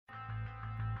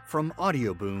From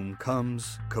Audioboom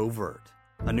comes Covert,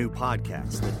 a new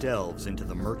podcast that delves into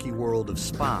the murky world of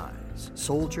spies,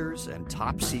 soldiers, and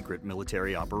top-secret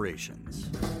military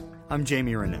operations. I'm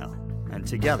Jamie Rennell, and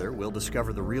together we'll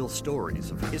discover the real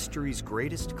stories of history's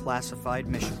greatest classified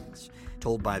missions,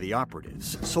 told by the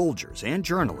operatives, soldiers, and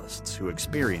journalists who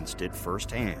experienced it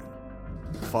firsthand.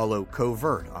 Follow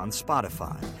Covert on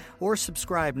Spotify, or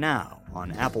subscribe now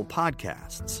on Apple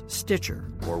Podcasts,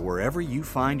 Stitcher, or wherever you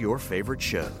find your favorite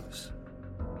shows.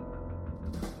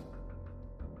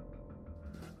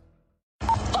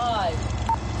 5,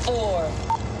 4,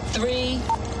 3,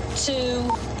 2,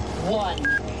 1.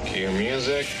 Cue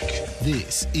music.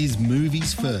 This is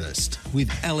Movies First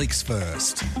with Alex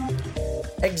First.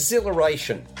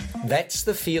 Exhilaration. That's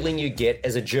the feeling you get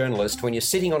as a journalist when you're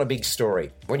sitting on a big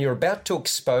story, when you're about to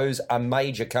expose a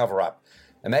major cover-up.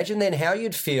 Imagine then how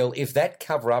you'd feel if that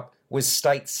cover-up was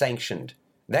state-sanctioned.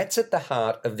 That's at the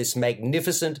heart of this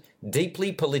magnificent,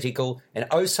 deeply political and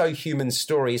oh-so-human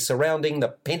story surrounding the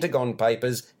Pentagon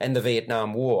Papers and the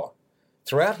Vietnam War.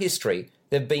 Throughout history,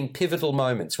 there have been pivotal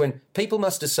moments when people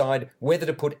must decide whether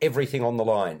to put everything on the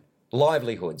line.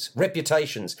 Livelihoods,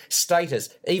 reputations, status,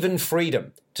 even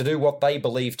freedom, to do what they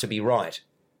believe to be right.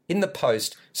 In The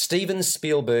Post, Steven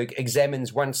Spielberg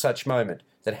examines one such moment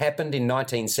that happened in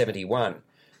 1971.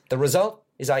 The result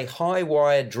is a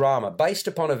high-wire drama based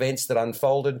upon events that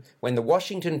unfolded when the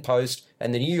Washington Post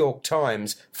and the New York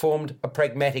Times formed a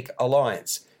pragmatic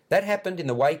alliance. That happened in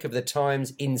the wake of the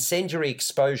Times' incendiary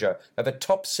exposure of a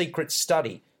top-secret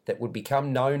study that would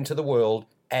become known to the world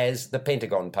as the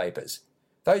Pentagon Papers.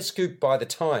 Though scooped by the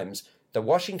Times, the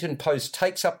Washington Post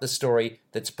takes up the story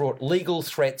that's brought legal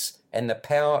threats and the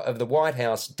power of the White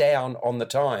House down on the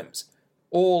Times.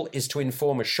 All is to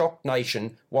inform a shocked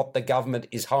nation what the government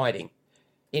is hiding.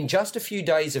 In just a few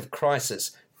days of crisis,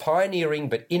 pioneering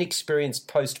but inexperienced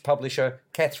Post publisher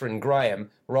Katharine Graham,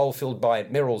 role filled by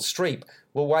Meryl Streep,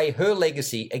 will weigh her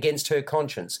legacy against her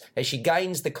conscience as she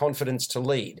gains the confidence to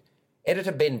lead.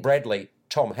 Editor Ben Bradley,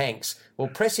 Tom Hanks, will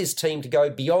press his team to go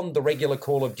beyond the regular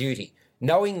call of duty,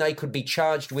 knowing they could be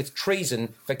charged with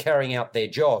treason for carrying out their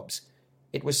jobs.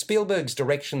 It was Spielberg's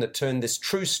direction that turned this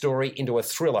true story into a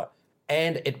thriller,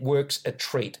 and it works a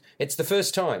treat. It's the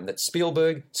first time that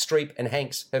Spielberg, Streep, and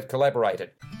Hanks have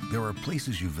collaborated. There are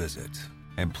places you visit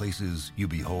and places you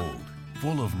behold,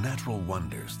 full of natural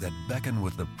wonders that beckon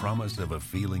with the promise of a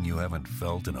feeling you haven't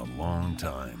felt in a long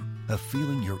time. A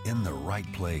feeling you're in the right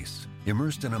place,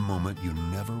 immersed in a moment you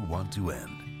never want to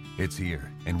end. It's here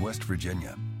in West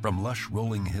Virginia, from lush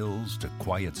rolling hills to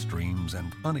quiet streams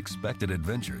and unexpected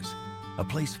adventures. A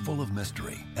place full of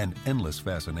mystery and endless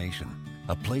fascination.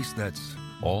 A place that's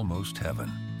almost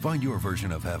heaven. Find your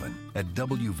version of heaven at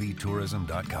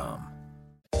wvtourism.com.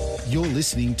 You're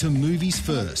listening to Movies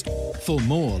First. For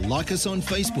more, like us on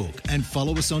Facebook and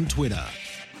follow us on Twitter.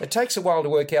 It takes a while to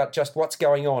work out just what's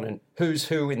going on and who's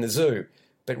who in the zoo.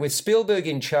 But with Spielberg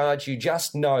in charge, you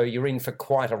just know you're in for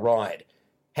quite a ride.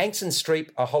 Hanks and Streep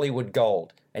are Hollywood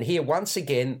gold, and here once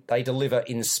again they deliver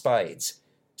in spades.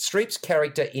 Streep's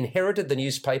character inherited the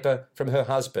newspaper from her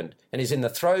husband and is in the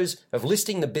throes of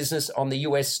listing the business on the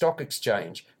US Stock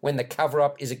Exchange when the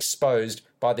cover-up is exposed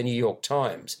by the New York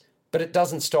Times. But it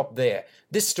doesn't stop there.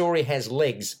 This story has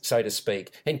legs, so to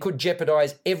speak, and could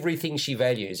jeopardise everything she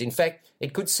values. In fact,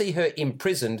 it could see her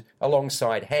imprisoned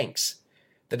alongside Hanks.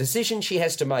 The decision she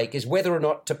has to make is whether or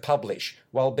not to publish,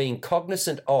 while being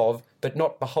cognizant of, but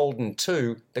not beholden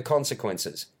to, the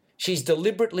consequences. She's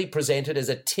deliberately presented as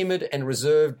a timid and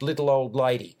reserved little old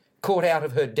lady, caught out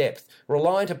of her depth,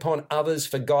 reliant upon others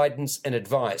for guidance and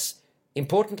advice.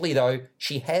 Importantly, though,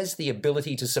 she has the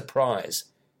ability to surprise.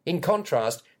 In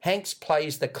contrast, Hanks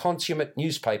plays the consummate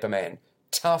newspaperman,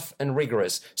 tough and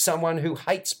rigorous, someone who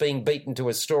hates being beaten to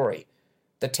a story.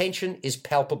 The tension is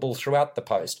palpable throughout The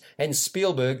Post, and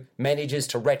Spielberg manages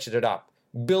to ratchet it up,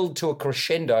 build to a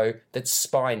crescendo that's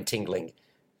spine-tingling.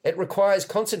 It requires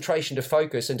concentration to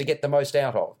focus and to get the most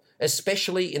out of,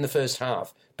 especially in the first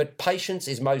half, but patience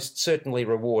is most certainly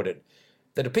rewarded.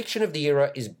 The depiction of the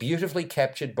era is beautifully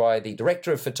captured by the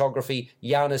director of photography,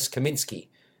 Janusz Kaminski.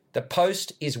 The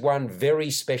Post is one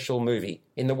very special movie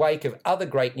in the wake of other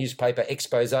great newspaper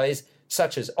exposés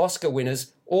such as Oscar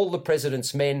winners All the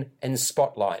President's Men and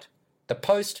Spotlight. The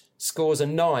Post scores a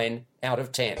 9 out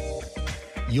of 10.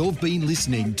 You've been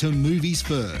listening to Movies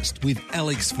First with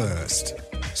Alex First.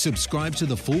 Subscribe to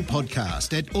the full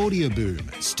podcast at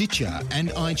Audioboom, Stitcher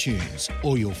and iTunes,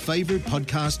 or your favourite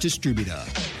podcast distributor.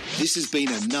 This has been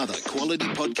another quality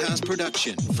podcast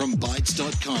production from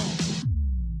Bytes.com.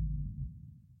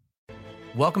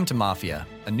 Welcome to Mafia,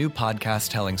 a new podcast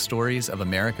telling stories of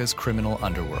America's criminal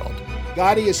underworld.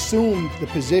 Gotti assumed the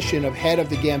position of head of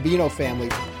the Gambino family.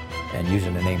 And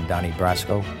using the name Donnie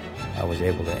Brasco, I was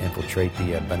able to infiltrate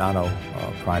the Bonanno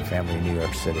crime family in New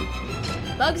York City.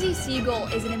 Bugsy Siegel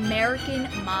is an American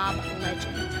mob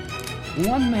legend.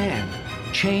 One man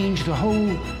changed the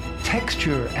whole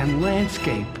texture and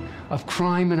landscape of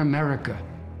crime in America.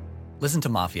 Listen to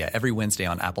Mafia every Wednesday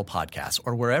on Apple Podcasts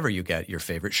or wherever you get your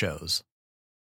favorite shows.